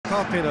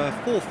up in a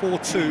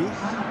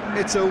 4-4-2.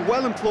 It's a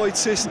well-employed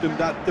system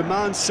that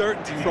demands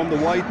certainty from the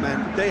wide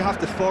men. They have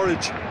to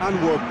forage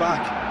and work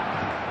back.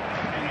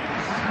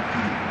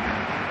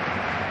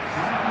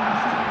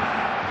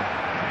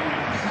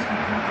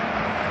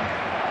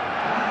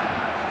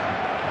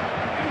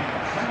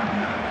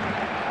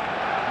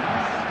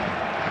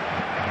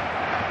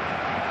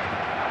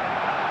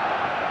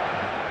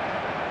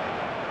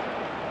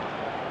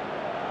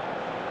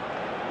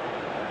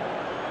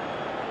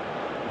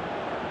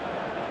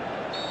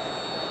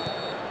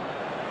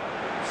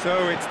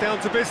 So it's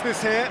down to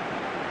business here.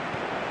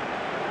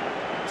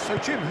 So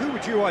Jim, who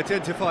would you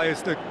identify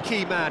as the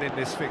key man in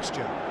this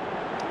fixture?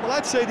 Well,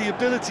 I'd say the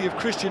ability of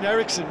Christian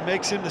Eriksen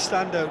makes him the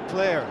standout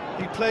player.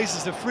 He plays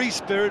as a free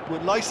spirit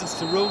with licence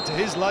to roam to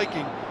his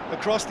liking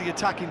across the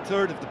attacking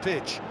third of the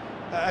pitch.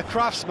 A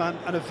craftsman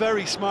and a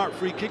very smart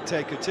free kick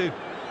taker too.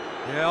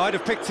 Yeah, I'd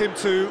have picked him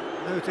too.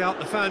 No doubt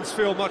the fans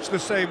feel much the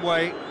same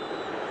way.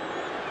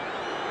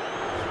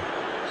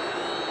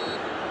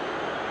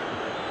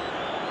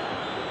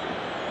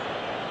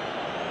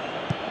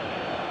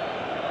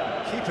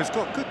 Keeper's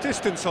got good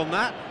distance on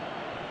that.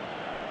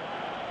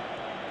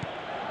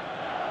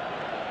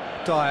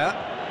 Dyer.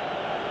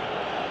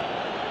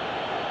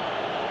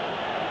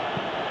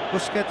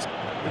 Busquets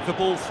with the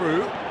ball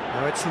through.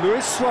 Now it's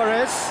Luis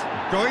Suarez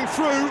going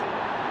through.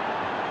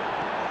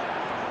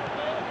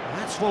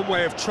 That's one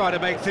way of trying to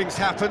make things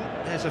happen.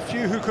 There's a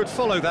few who could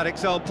follow that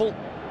example.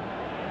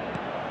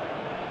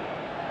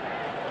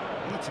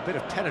 Needs a bit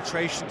of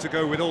penetration to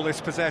go with all this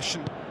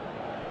possession.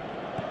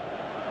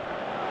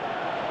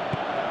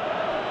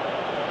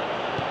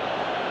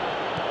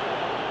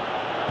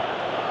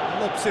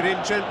 Lobs it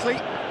in gently.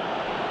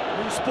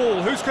 Loose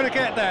ball, who's going to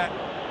get there?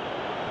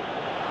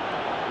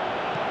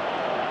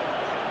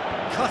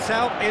 Cut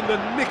out in the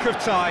nick of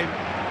time.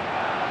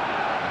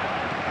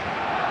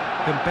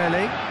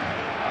 Dembele.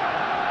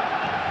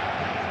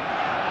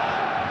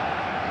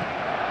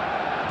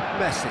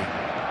 Messi.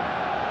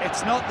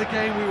 It's not the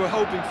game we were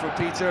hoping for,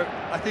 Peter.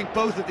 I think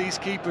both of these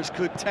keepers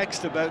could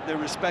text about their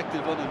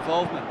respective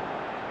uninvolvement.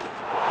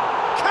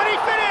 Can he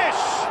finish?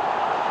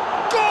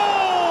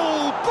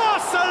 Goal!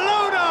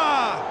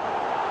 Barcelona!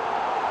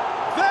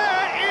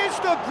 There is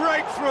the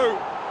breakthrough.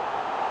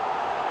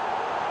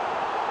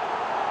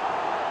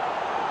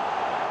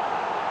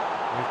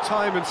 With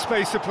time and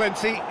space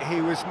aplenty,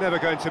 he was never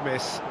going to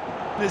miss.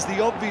 There's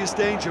the obvious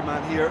danger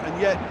man here,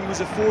 and yet he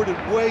was afforded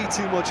way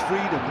too much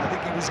freedom. I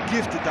think he was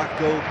gifted that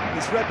goal.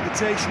 His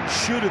reputation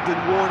should have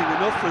been warning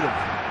enough for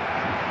them.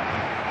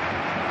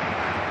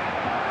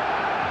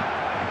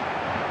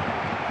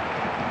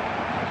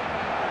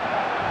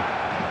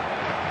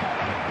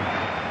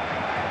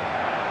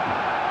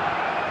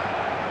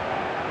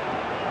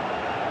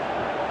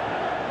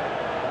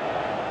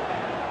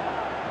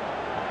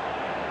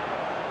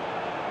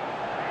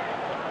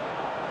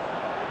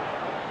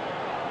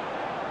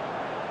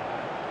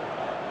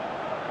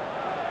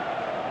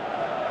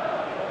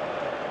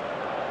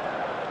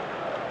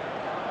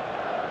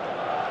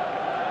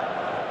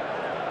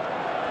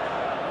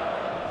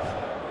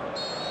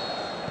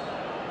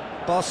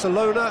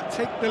 Barcelona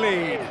take the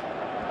lead.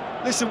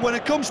 Listen, when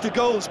it comes to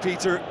goals,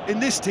 Peter, in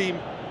this team,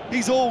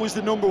 he's always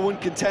the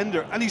 #1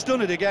 contender, and he's done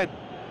it again.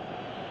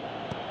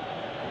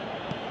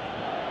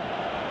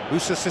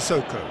 Moussa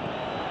Sissoko.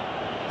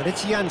 And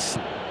it's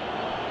Janssen.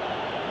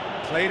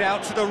 Played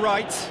out to the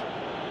right.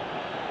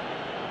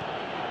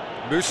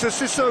 Moussa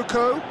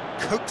Sissoko,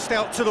 coaxed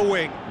out to the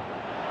wing.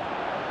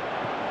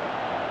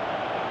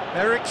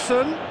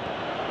 Eriksen.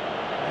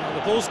 Well,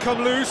 the ball's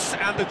come loose,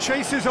 and the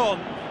chase is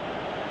on.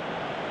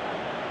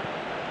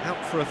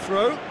 Out for a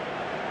throw.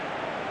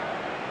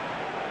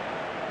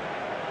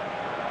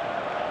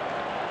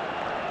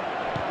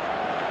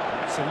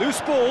 It's a loose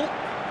ball.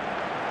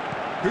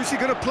 Who's he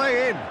going to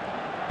play in?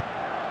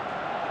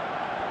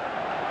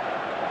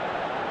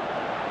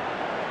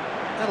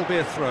 That'll be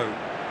a throw.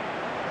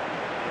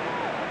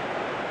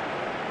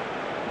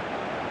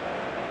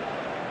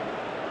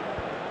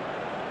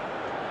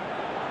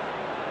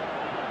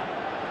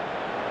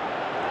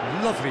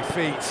 Lovely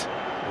feet.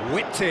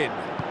 Whipped in.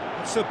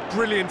 It's a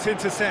brilliant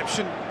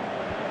interception.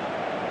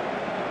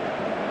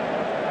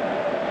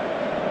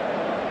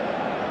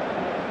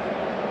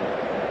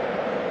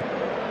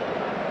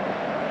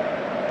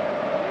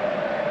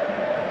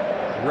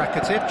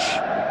 Rakitic,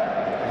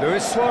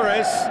 Luis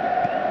Suarez.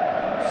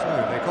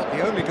 So they got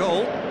the only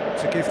goal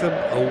to give them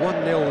a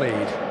 1-0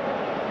 lead.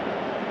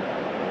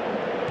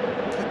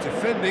 Good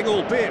defending,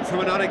 albeit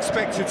from an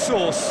unexpected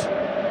source.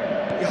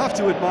 You have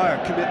to admire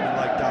commitment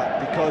like that,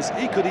 because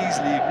he could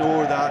easily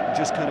ignore that and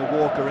just kind of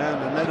walk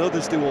around and let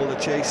others do all the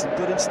chasing,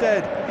 but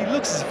instead he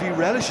looks as if he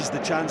relishes the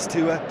chance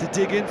to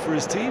dig in for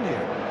his team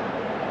here.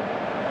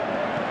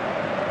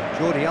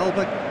 Jordi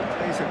Alba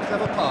plays a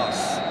clever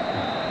pass.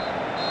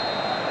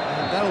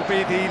 And that'll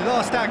be the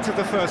last act of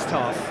the first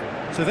half.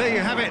 So there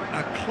you have it,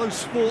 a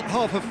close-fought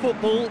half of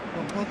football,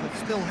 but one that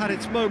still had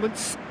its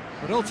moments,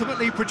 but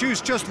ultimately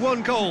produced just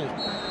one goal.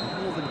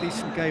 A more than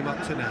decent game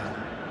up to now.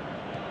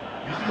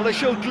 Well, they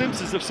showed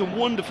glimpses of some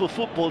wonderful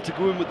football to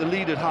go in with the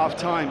lead at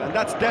half-time, and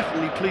that's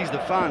definitely pleased the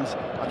fans.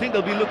 I think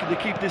they'll be looking to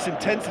keep this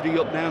intensity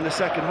up now in the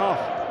second half.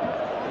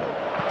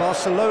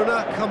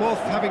 Barcelona come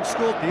off having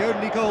scored the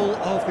only goal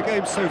of the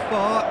game so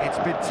far. It's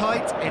been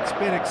tight, it's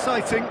been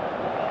exciting.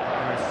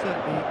 There is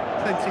certainly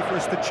plenty for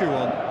us to chew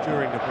on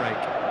during the break.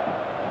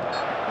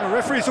 The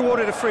referee's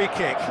awarded a free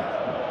kick.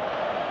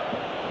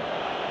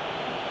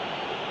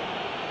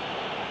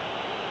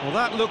 Well,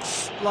 that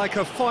looks like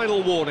a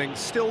final warning,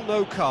 still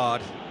no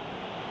card.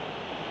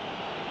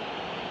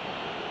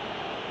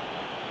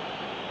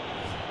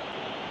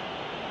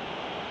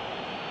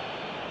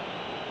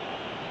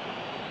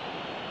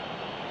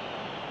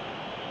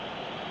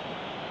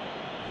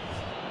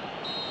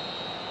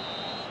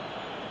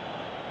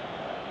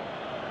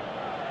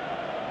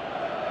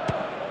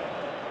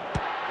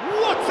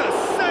 What a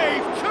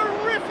save!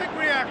 Terrific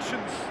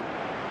reactions!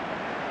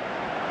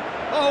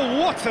 Oh,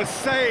 what a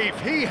save!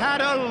 He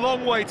had a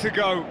long way to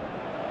go.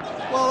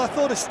 Well, I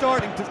thought it's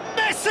starting to...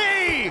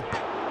 Messi!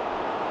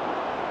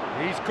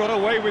 He's got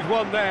away with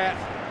one there.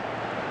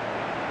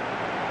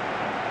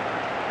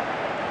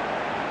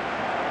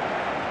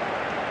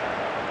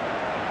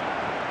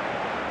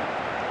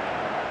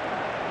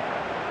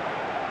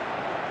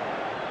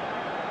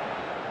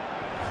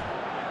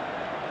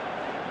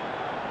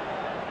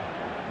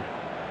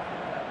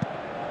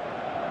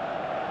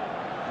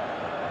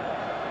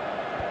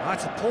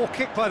 That's a poor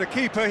kick by the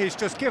keeper, he's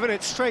just given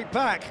it straight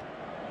back.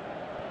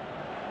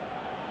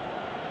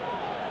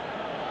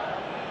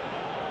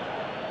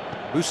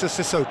 Musa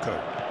Sissoko.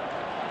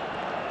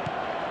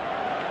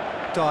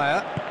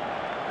 Dyer.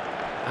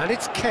 And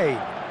it's Kane.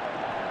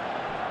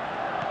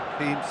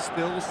 Team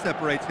still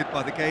separated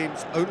by the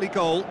game's only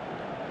goal.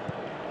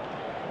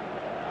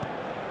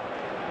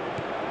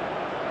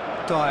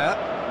 Dyer.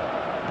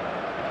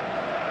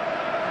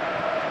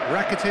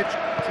 Rakitic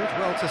did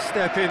well to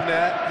step in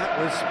there, that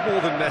was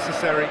more than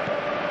necessary.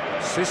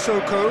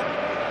 Sissoko,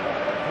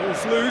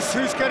 ball's loose,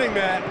 who's getting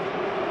there?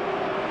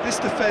 This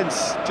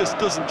defence just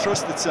doesn't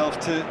trust itself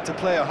to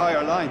play a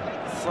higher line.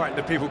 Frightened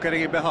of people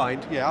getting in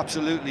behind. Yeah,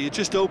 absolutely. It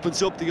just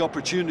opens up the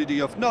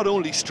opportunity of not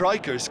only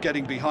strikers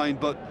getting behind,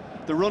 but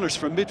the runners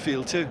from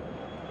midfield too.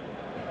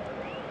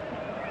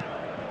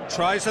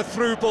 Tries a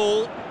through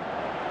ball.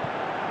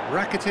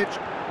 Rakitic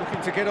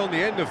looking to get on the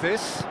end of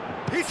this.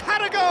 He's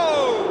had a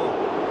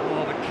go!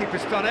 Oh, the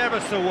keeper's done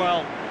ever so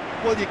well.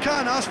 Well, you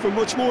can't ask for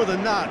much more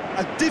than that.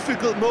 A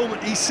difficult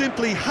moment he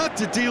simply had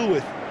to deal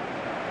with.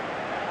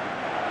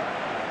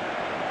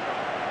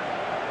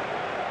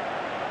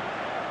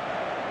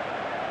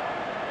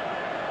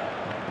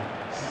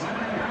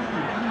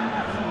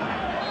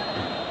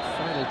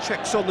 Final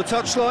checks on the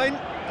touchline.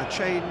 A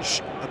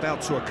change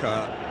about to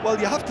occur. Well,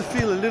 you have to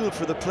feel a little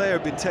for the player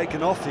being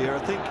taken off here. I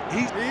think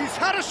He's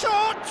had a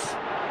shot!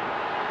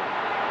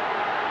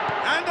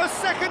 And a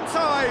second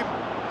time!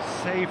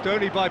 Saved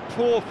only by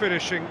poor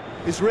finishing.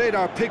 his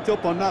radar picked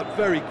up on that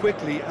very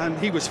quickly, and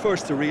he was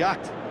first to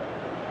react.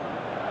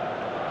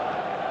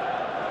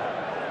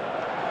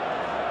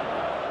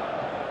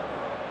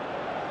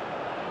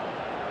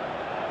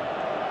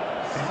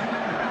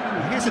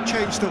 Here's a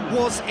change that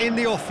was in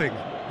the offing.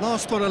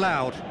 Last one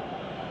allowed.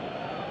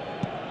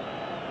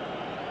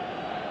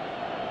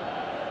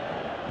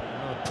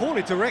 A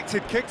poorly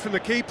directed kick from the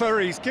keeper,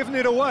 he's given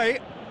it away.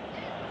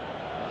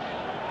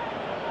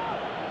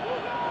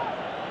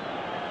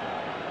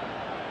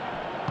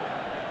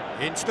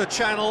 Into the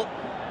channel,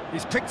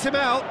 he's picked him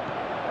out.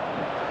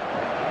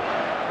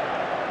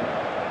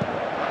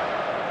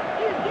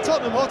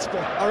 Tottenham Hotspur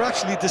are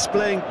actually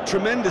displaying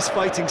tremendous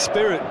fighting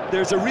spirit.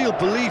 There's a real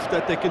belief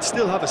that they can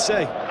still have a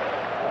say.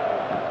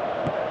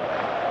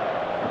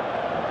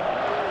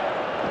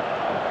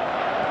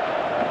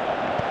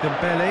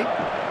 Dembele.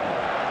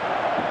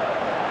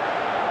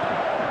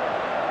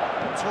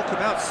 Talk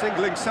about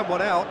singling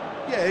someone out.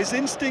 Yeah, his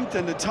instinct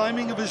and the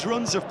timing of his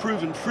runs have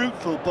proven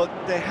fruitful, but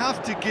they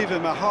have to give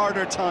him a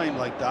harder time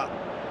like that.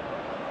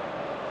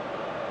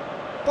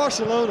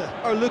 Barcelona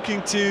are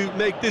looking to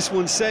make this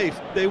one safe.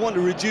 They want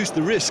to reduce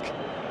the risk.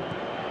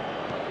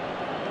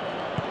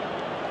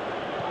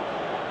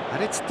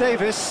 And it's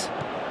Davis.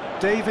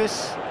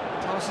 Davis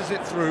passes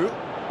it through.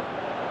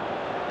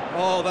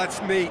 Oh,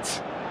 that's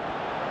neat.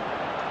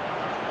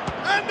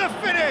 And the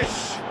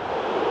finish!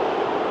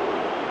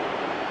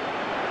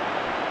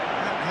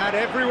 That had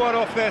everyone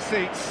off their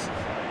seats.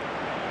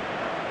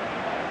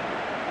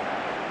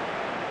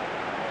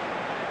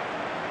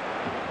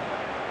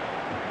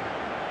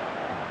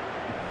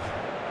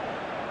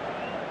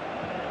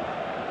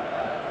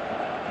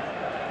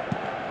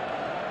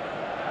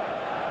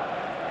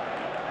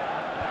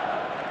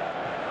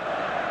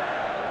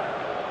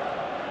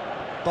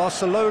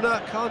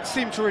 Barcelona can't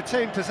seem to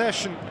retain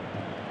possession.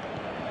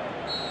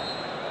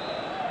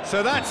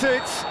 So that's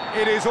it,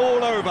 it is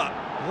all over.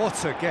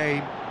 What a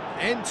game.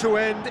 End to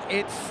end,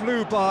 it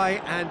flew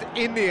by, and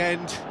in the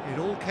end, it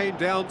all came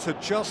down to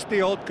just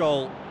the odd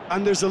goal.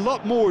 And there's a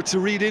lot more to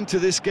read into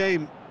this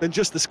game than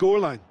just the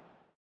scoreline.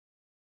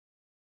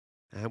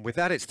 And with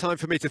that, it's time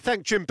for me to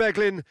thank Jim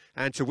Beglin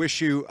and to wish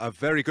you a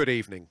very good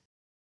evening.